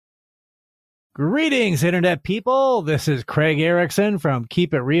Greetings, Internet people. This is Craig Erickson from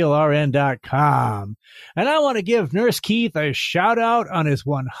KeepItRealRN.com. And I want to give Nurse Keith a shout out on his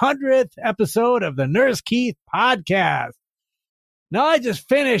 100th episode of the Nurse Keith podcast. Now, I just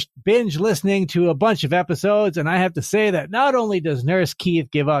finished binge listening to a bunch of episodes, and I have to say that not only does Nurse Keith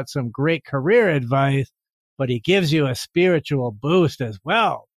give out some great career advice, but he gives you a spiritual boost as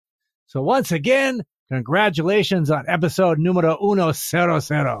well. So once again, congratulations on episode numero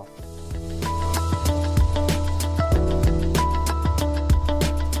 100.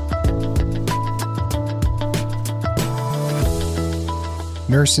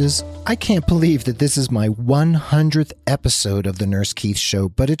 Nurses, I can't believe that this is my 100th episode of the Nurse Keith Show,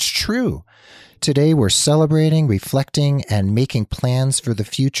 but it's true. Today we're celebrating, reflecting, and making plans for the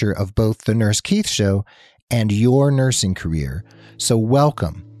future of both the Nurse Keith Show and your nursing career. So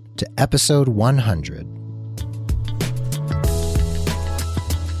welcome to episode 100.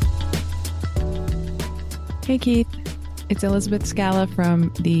 Hey Keith, it's Elizabeth Scala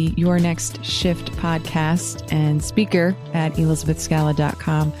from the Your Next Shift podcast and speaker at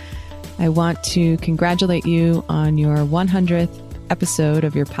elizabethscala.com. I want to congratulate you on your 100th episode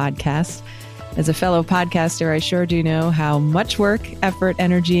of your podcast. As a fellow podcaster, I sure do know how much work, effort,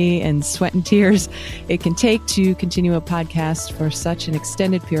 energy, and sweat and tears it can take to continue a podcast for such an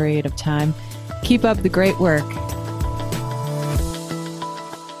extended period of time. Keep up the great work.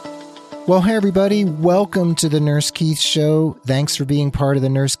 Well, hey everybody, welcome to the Nurse Keith Show. Thanks for being part of the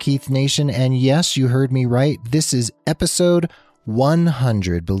Nurse Keith Nation. And yes, you heard me right. This is episode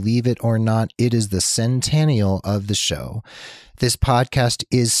 100. Believe it or not, it is the centennial of the show. This podcast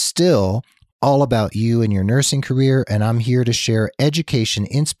is still all about you and your nursing career, and I'm here to share education,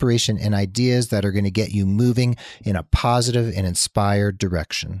 inspiration, and ideas that are going to get you moving in a positive and inspired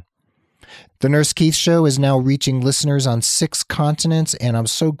direction. The Nurse Keith Show is now reaching listeners on 6 continents, and I'm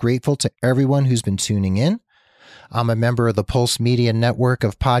so grateful to everyone who's been tuning in. I'm a member of the Pulse Media network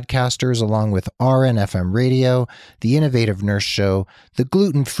of podcasters, along with RN-FM Radio, The Innovative Nurse Show, The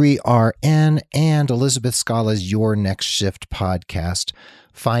Gluten-Free RN, and Elizabeth Scala's Your Next Shift podcast.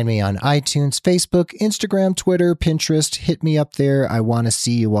 Find me on iTunes, Facebook, Instagram, Twitter, Pinterest. Hit me up there. I want to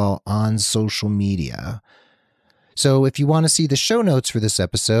see you all on social media. So if you want to see the show notes for this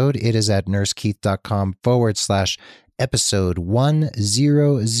episode, it is at nursekeith.com/episode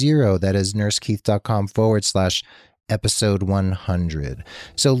 100. That is nursekeith.com/episode 100.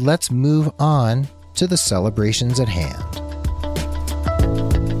 So let's move on to the celebrations at hand.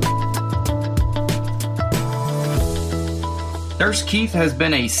 Nurse Keith has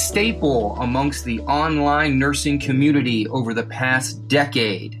been a staple amongst the online nursing community over the past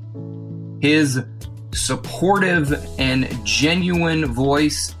decade. His supportive and genuine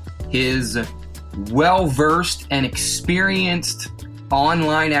voice, his well-versed and experienced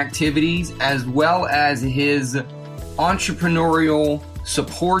online activities, as well as his entrepreneurial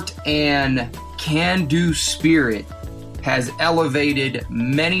support and can-do spirit has elevated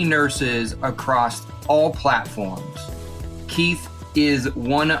many nurses across all platforms. Keith is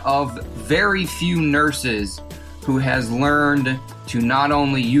one of very few nurses who has learned to not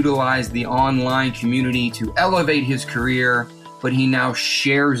only utilize the online community to elevate his career, but he now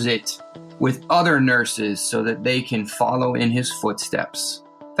shares it with other nurses so that they can follow in his footsteps.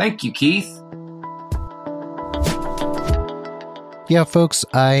 Thank you, Keith. Yeah, folks,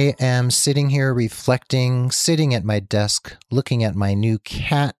 I am sitting here reflecting, sitting at my desk, looking at my new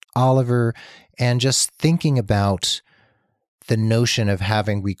cat, Oliver, and just thinking about the notion of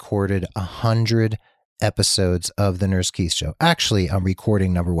having recorded 100 episodes of the Nurse Keith Show. Actually, I'm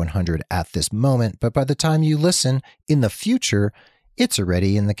recording number 100 at this moment, but by the time you listen in the future, it's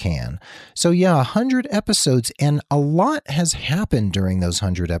already in the can. So yeah, 100 episodes, and a lot has happened during those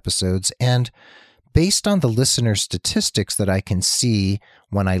 100 episodes, and based on the listener statistics that I can see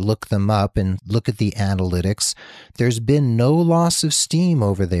when I look them up and look at the analytics, there's been no loss of steam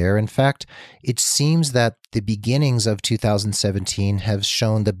over there. In fact, it seems that the beginnings of 2017 have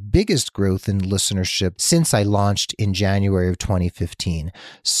shown the biggest growth in listenership since I launched in January of 2015.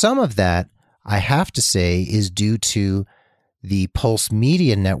 Some of that, I have to say, is due to the Pulse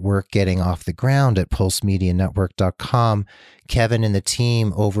Media Network getting off the ground at pulsemedianetwork.com. Kevin and the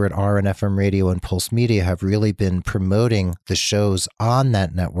team over at RN-FM Radio and Pulse Media have really been promoting the shows on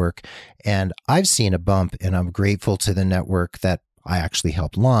that network, and I've seen a bump, and I'm grateful to the network that I actually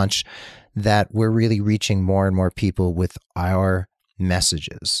helped launch, that we're really reaching more and more people with our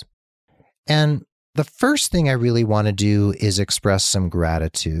messages. And the first thing I really want to do is express some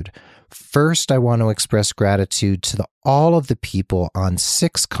gratitude. First, I want to express gratitude to all of the people on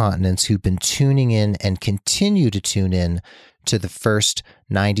 6 continents who've been tuning in and continue to tune in to the first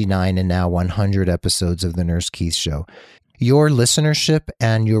 99 and now 100 episodes of The Nurse Keith Show. Your listenership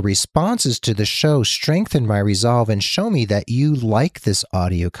and your responses to the show strengthen my resolve and show me that you like this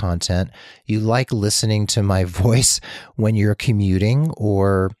audio content. You like listening to my voice when you're commuting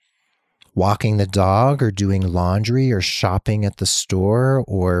or walking the dog or doing laundry or shopping at the store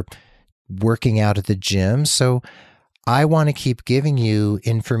or working out at the gym. So I want to keep giving you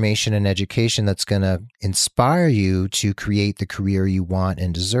information and education that's going to inspire you to create the career you want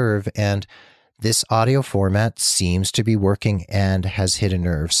and deserve. And this audio format seems to be working and has hit a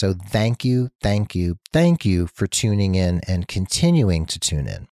nerve. So thank you for tuning in and continuing to tune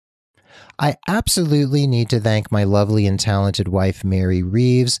in. I absolutely need to thank my lovely and talented wife, Mary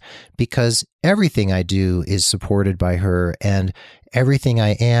Reeves, because everything I do is supported by her, and everything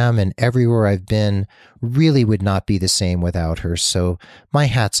I am and everywhere I've been really would not be the same without her. So my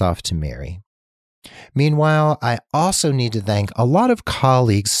hat's off to Mary. Meanwhile, I also need to thank a lot of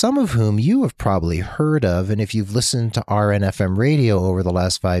colleagues, some of whom you have probably heard of, and if you've listened to RNFM radio over the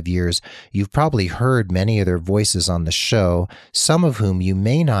last 5 years, you've probably heard many of their voices on the show, some of whom you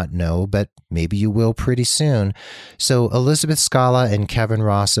may not know, but maybe you will pretty soon. So Elizabeth Scala and Kevin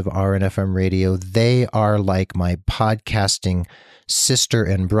Ross of RNFM radio, they are like my podcasting sister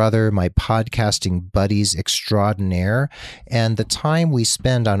and brother, my podcasting buddies extraordinaire, and the time we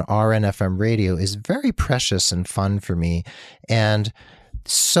spend on RNFM radio is very precious and fun for me, and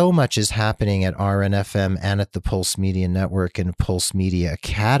so much is happening at RNFM and at the Pulse Media Network and Pulse Media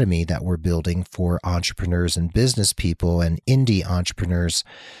Academy that we're building for entrepreneurs and business people and indie entrepreneurs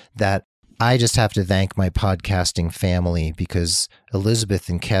that I just have to thank my podcasting family, because Elizabeth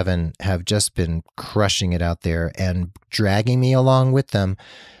and Kevin have just been crushing it out there and dragging me along with them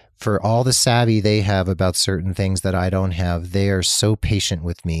for all the savvy they have about certain things that I don't have. They are so patient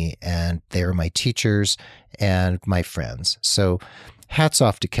with me, and they are my teachers and my friends. So hats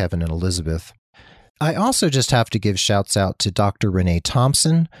off to Kevin and Elizabeth. I also just have to give shouts out to Dr. Renee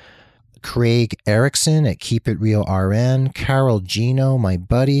Thompson, Craig Erickson at Keep It Real RN, Carol Gino, my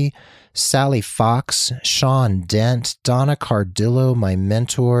buddy, Sally Fox, Sean Dent, Donna Cardillo, my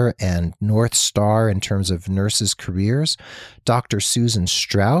mentor and North Star in terms of nurses' careers, Dr. Susan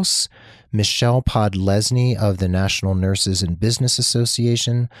Strauss, Michelle Podlesny of the National Nurses and Business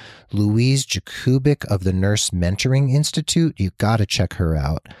Association, Louise Jakubik of the Nurse Mentoring Institute. You got to check her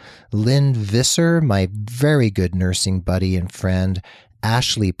out. Lynn Visser, my very good nursing buddy and friend,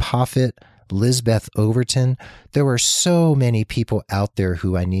 Ashley Poffitt, Lizbeth Overton. There were so many people out there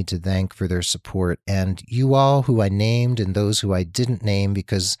who I need to thank for their support, and you all who I named and those who I didn't name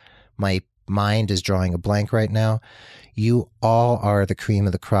because my mind is drawing a blank right now, you all are the cream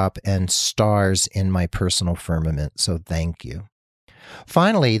of the crop and stars in my personal firmament, so thank you.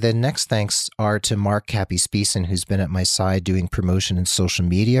 Finally, the next thanks are to Mark Cappy Speeson, who's been at my side doing promotion in social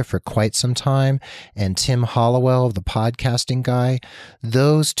media for quite some time, and Tim Hollowell of The Podcasting Guy.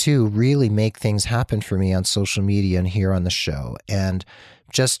 Those two really make things happen for me on social media and here on the show. And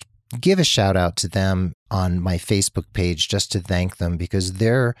just give a shout out to them on my Facebook page just to thank them, because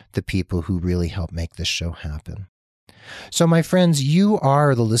they're the people who really help make this show happen. So my friends, you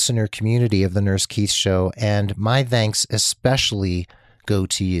are the listener community of The Nurse Keith Show, and my thanks especially go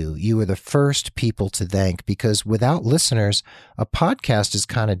to you. You are the first people to thank, because without listeners, a podcast is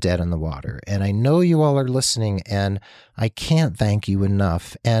kind of dead in the water. And I know you all are listening, and I can't thank you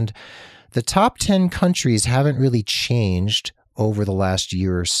enough. And the top 10 countries haven't really changed over the last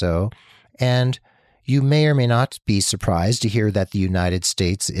year or so. And you may or may not be surprised to hear that the United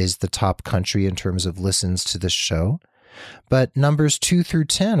States is the top country in terms of listens to this show. But numbers 2 through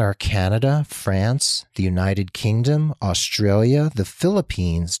 10 are Canada, France, the United Kingdom, Australia, the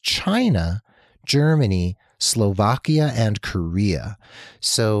Philippines, China, Germany, Slovakia, and Korea.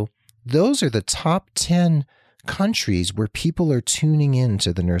 So those are the top 10 countries where people are tuning in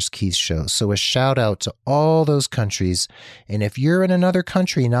to the Nurse Keith Show. So a shout out to all those countries. And if you're in another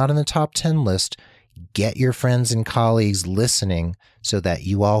country not in the top 10 list, get your friends and colleagues listening so that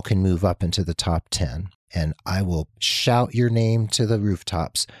you all can move up into the top 10. And I will shout your name to the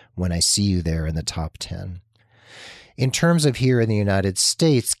rooftops when I see you there in the top 10. In terms of here in the United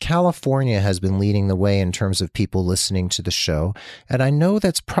States, California has been leading the way in terms of people listening to the show. And I know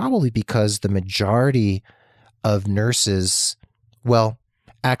that's probably because the majority of nurses, well,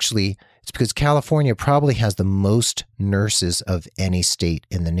 actually, it's because California probably has the most nurses of any state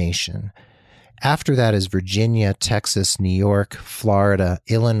in the nation. After that is Virginia, Texas, New York, Florida,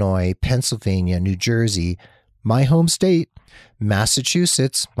 Illinois, Pennsylvania, New Jersey, my home state,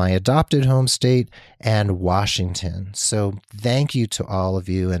 Massachusetts, my adopted home state, and Washington. So thank you to all of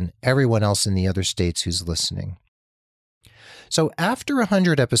you and everyone else in the other states who's listening. So after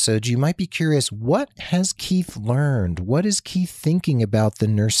 100 episodes, you might be curious, what has Keith learned? What is Keith thinking about the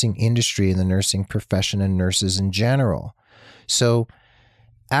nursing industry and the nursing profession and nurses in general? So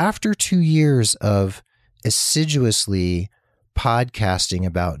after 2 years of assiduously podcasting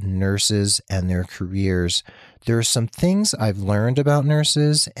about nurses and their careers, there are some things I've learned about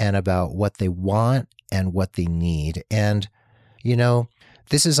nurses and about what they want and what they need. And, you know,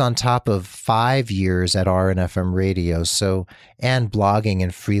 this is on top of 5 years at RNFM Radio, and blogging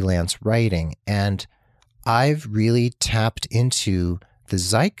and freelance writing. And I've really tapped into the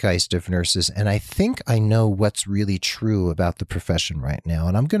zeitgeist of nurses, and I think I know what's really true about the profession right now.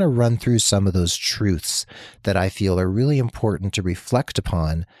 And I'm going to run through some of those truths that I feel are really important to reflect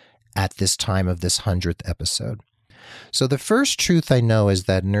upon at this time of this 100th episode. So the first truth I know is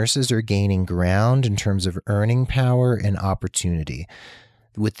that nurses are gaining ground in terms of earning power and opportunity.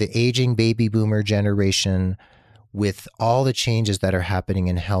 With the aging baby boomer generation, with all the changes that are happening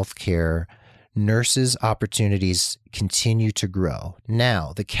in healthcare, nurses' opportunities continue to grow.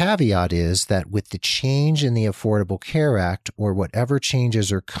 Now, the caveat is that with the change in the Affordable Care Act, or whatever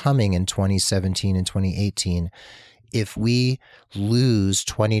changes are coming in 2017 and 2018, if we lose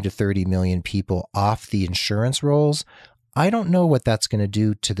 20 to 30 million people off the insurance rolls, I don't know what that's going to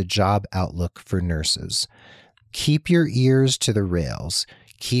do to the job outlook for nurses. Keep your ears to the rails.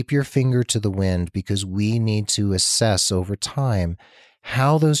 Keep your finger to the wind, because we need to assess over time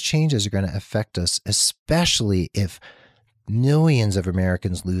how those changes are going to affect us, especially if millions of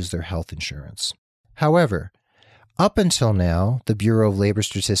Americans lose their health insurance. However, up until now, the Bureau of Labor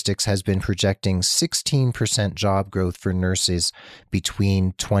Statistics has been projecting 16% job growth for nurses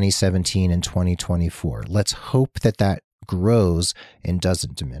between 2017 and 2024. Let's hope that that grows and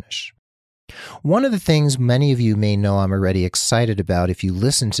doesn't diminish. One of the things many of you may know I'm already excited about if you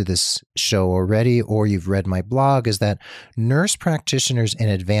listen to this show already or you've read my blog is that nurse practitioners and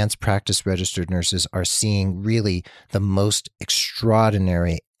advanced practice registered nurses are seeing really the most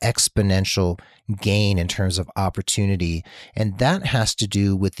extraordinary exponential gain in terms of opportunity. And that has to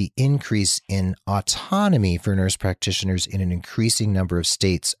do with the increase in autonomy for nurse practitioners in an increasing number of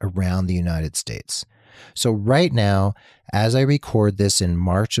states around the United States. So right now, as I record this in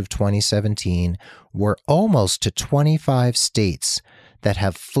March of 2017, we're almost to 25 states that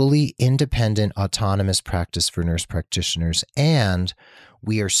have fully independent autonomous practice for nurse practitioners. And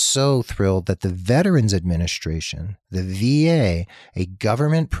we are so thrilled that the Veterans Administration, the VA, a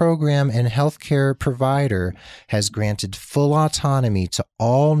government program and healthcare provider, has granted full autonomy to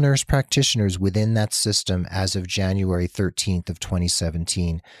all nurse practitioners within that system as of January 13th of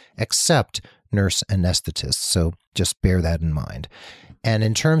 2017, except nurse anesthetists. So just bear that in mind. And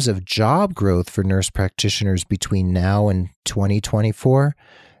in terms of job growth for nurse practitioners between now and 2024,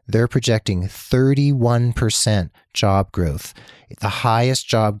 they're projecting 31% job growth, the highest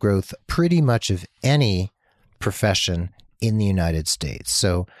job growth pretty much of any profession in the United States.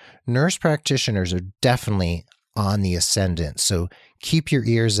 So nurse practitioners are definitely on the ascendant. So keep your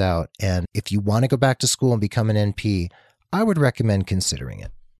ears out. And if you want to go back to school and become an NP, I would recommend considering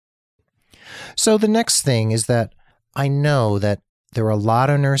it. So the next thing is that I know that there are a lot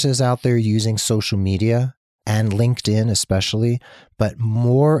of nurses out there using social media and LinkedIn especially, but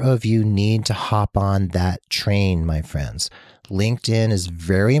more of you need to hop on that train, my friends. LinkedIn is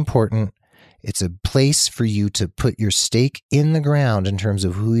very important. It's a place for you to put your stake in the ground in terms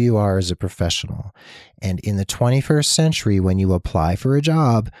of who you are as a professional. And in the 21st century, when you apply for a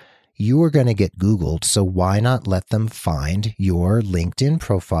job, you are going to get Googled, so why not let them find your LinkedIn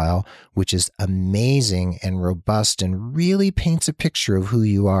profile, which is amazing and robust and really paints a picture of who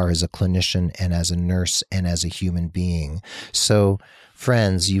you are as a clinician and as a nurse and as a human being. So,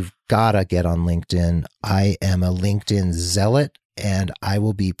 friends, you've got to get on LinkedIn. I am a LinkedIn zealot, and I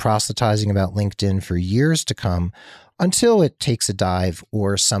will be proselytizing about LinkedIn for years to come until it takes a dive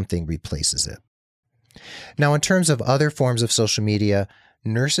or something replaces it. Now, in terms of other forms of social media,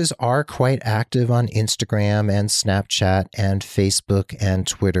 nurses are quite active on Instagram and Snapchat and Facebook and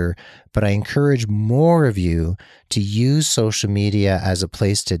Twitter, but I encourage more of you to use social media as a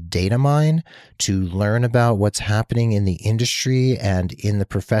place to data mine, to learn about what's happening in the industry and in the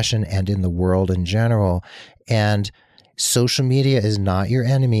profession and in the world in general. And social media is not your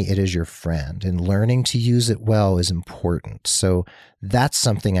enemy, it is your friend, and learning to use it well is important. So that's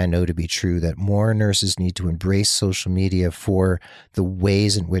something I know to be true, that more nurses need to embrace social media for the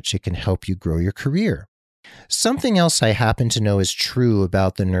ways in which it can help you grow your career. Something else I happen to know is true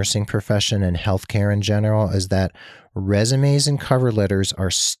about the nursing profession and healthcare in general is that resumes and cover letters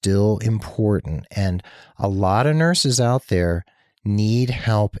are still important. And a lot of nurses out there need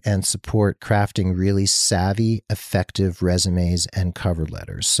help and support crafting really savvy, effective resumes and cover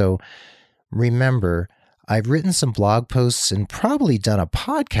letters. So remember, I've written some blog posts and probably done a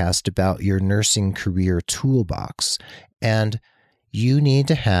podcast about your nursing career toolbox. And you need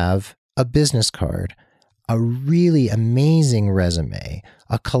to have a business card, a really amazing resume,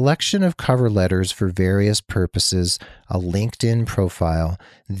 a collection of cover letters for various purposes, a LinkedIn profile.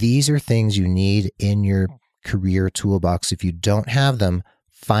 These are things you need in your career toolbox. If you don't have them,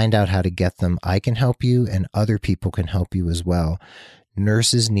 find out how to get them. I can help you and other people can help you as well.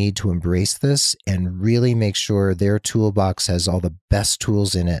 Nurses need to embrace this and really make sure their toolbox has all the best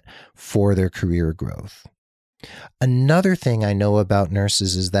tools in it for their career growth. Another thing I know about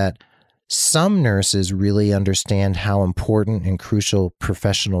nurses is that some nurses really understand how important and crucial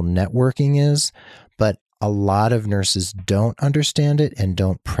professional networking is, but a lot of nurses don't understand it and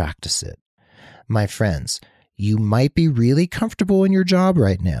don't practice it. My friends, you might be really comfortable in your job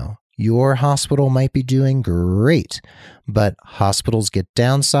right now. Your hospital might be doing great, but hospitals get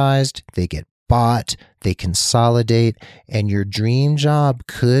downsized, they get bought, they consolidate, and your dream job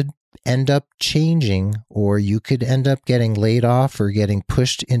could end up changing, or you could end up getting laid off or getting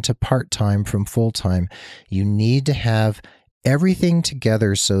pushed into part-time from full-time. You need to have everything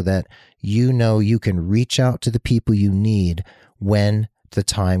together so that you know you can reach out to the people you need when the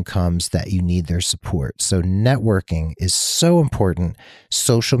time comes that you need their support. So networking is so important.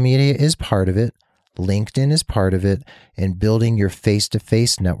 Social media is part of it. LinkedIn is part of it. And building your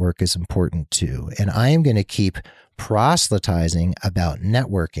face-to-face network is important too. And I am going to keep proselytizing about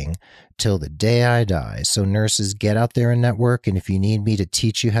networking till the day I die. So nurses, get out there and network. And if you need me to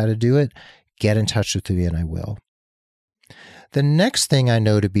teach you how to do it, get in touch with me and I will. The next thing I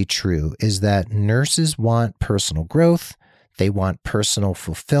know to be true is that nurses want personal growth. They want personal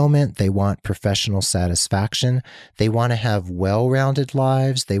fulfillment. They want professional satisfaction. They want to have well-rounded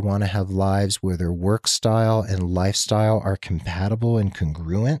lives. They want to have lives where their work style and lifestyle are compatible and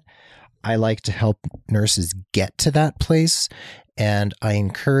congruent. I like to help nurses get to that place, and I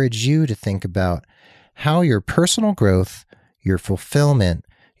encourage you to think about how your personal growth, your fulfillment,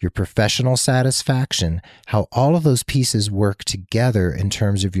 your professional satisfaction, how all of those pieces work together in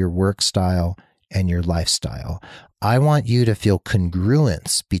terms of your work style and your lifestyle. I want you to feel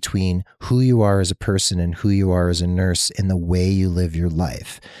congruence between who you are as a person and who you are as a nurse in the way you live your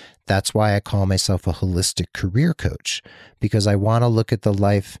life. That's why I call myself a holistic career coach, because I want to look at the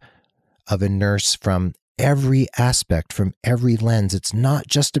life of a nurse from every aspect, from every lens. It's not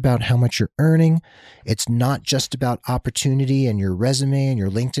just about how much you're earning. It's not just about opportunity and your resume and your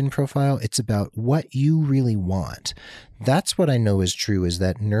LinkedIn profile. It's about what you really want. That's what I know is true, is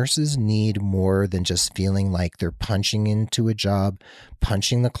that nurses need more than just feeling like they're punching into a job,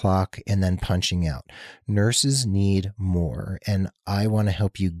 punching the clock, and then punching out. Nurses need more, and I want to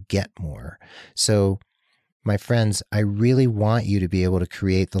help you get more. So my friends, I really want you to be able to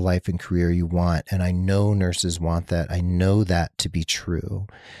create the life and career you want, and I know nurses want that. I know that to be true.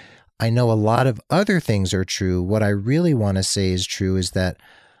 I know a lot of other things are true. What I really want to say is true is that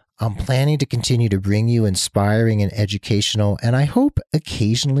I'm planning to continue to bring you inspiring and educational, and I hope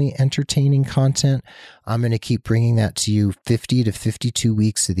occasionally entertaining content. I'm going to keep bringing that to you 50 to 52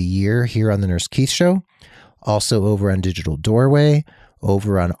 weeks of the year here on The Nurse Keith Show, also over on Digital Doorway,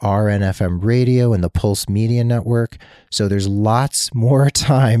 over on RNFM Radio and the Pulse Media Network. So there's lots more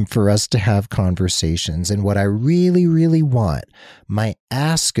time for us to have conversations. And what I really, really want, my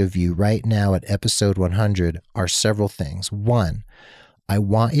ask of you right now at episode 100 are several things. One, I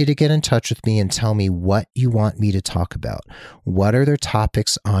want you to get in touch with me and tell me what you want me to talk about. What are the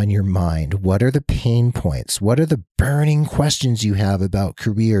topics on your mind? What are the pain points? What are the burning questions you have about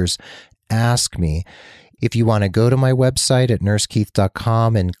careers? Ask me. If you want to go to my website at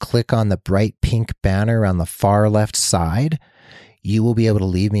nursekeith.com and click on the bright pink banner on the far left side, you will be able to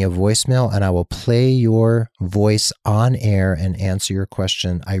leave me a voicemail and I will play your voice on air and answer your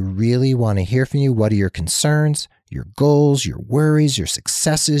question. I really want to hear from you. What are your concerns, your goals, your worries, your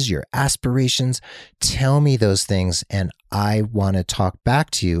successes, your aspirations? Tell me those things, and I want to talk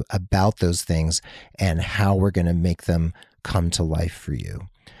back to you about those things and how we're going to make them come to life for you.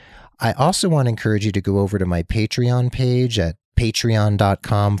 I also want to encourage you to go over to my Patreon page at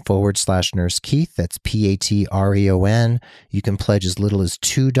patreon.com/Nurse Keith. That's Patreon. You can pledge as little as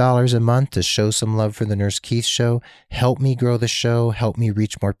 $2 a month to show some love for the Nurse Keith Show. Help me grow the show, help me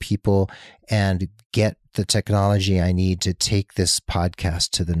reach more people, and get the technology I need to take this podcast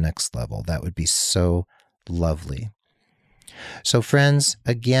to the next level. That would be so lovely. So friends,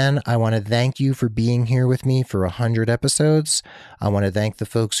 again, I want to thank you for being here with me for 100 episodes. I want to thank the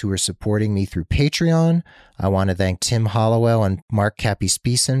folks who are supporting me through Patreon. I want to thank Tim Hollowell and Mark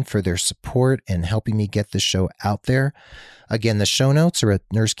Capispisen for their support and helping me get the show out there. Again, the show notes are at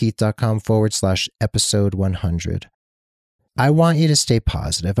nursekeith.com/episode 100. I want you to stay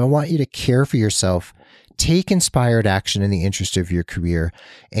positive. I want you to care for yourself, take inspired action in the interest of your career,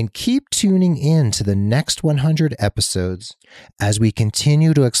 and keep tuning in to the next 100 episodes as we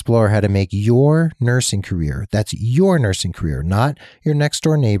continue to explore how to make your nursing career, that's your nursing career, not your next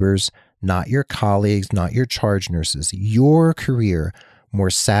door neighbors, not your colleagues, not your charge nurses, your career more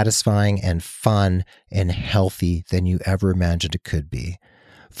satisfying and fun and healthy than you ever imagined it could be.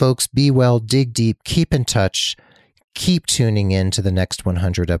 Folks, be well, dig deep, keep in touch. Keep tuning in to the next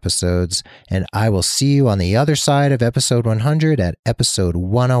 100 episodes, and I will see you on the other side of episode 100 at episode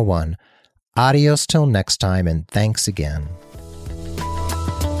 101. Adios till next time, and thanks again.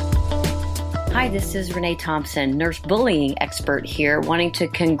 Hi, this is Renee Thompson, nurse bullying expert here, wanting to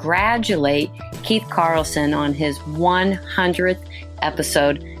congratulate Keith Carlson on his 100th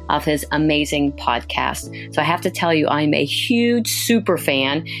episode of his amazing podcast. So I have to tell you, I'm a huge super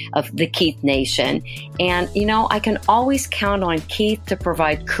fan of the Keith Nation. And, I can always count on Keith to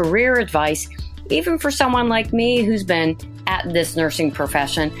provide career advice, even for someone like me who's been at this nursing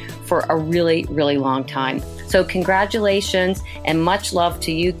profession for a really, really long time. So congratulations and much love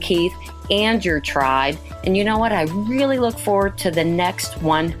to you, Keith, and your tribe. And you know what? I really look forward to the next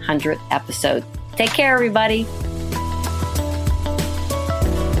 100 episode. Take care, everybody.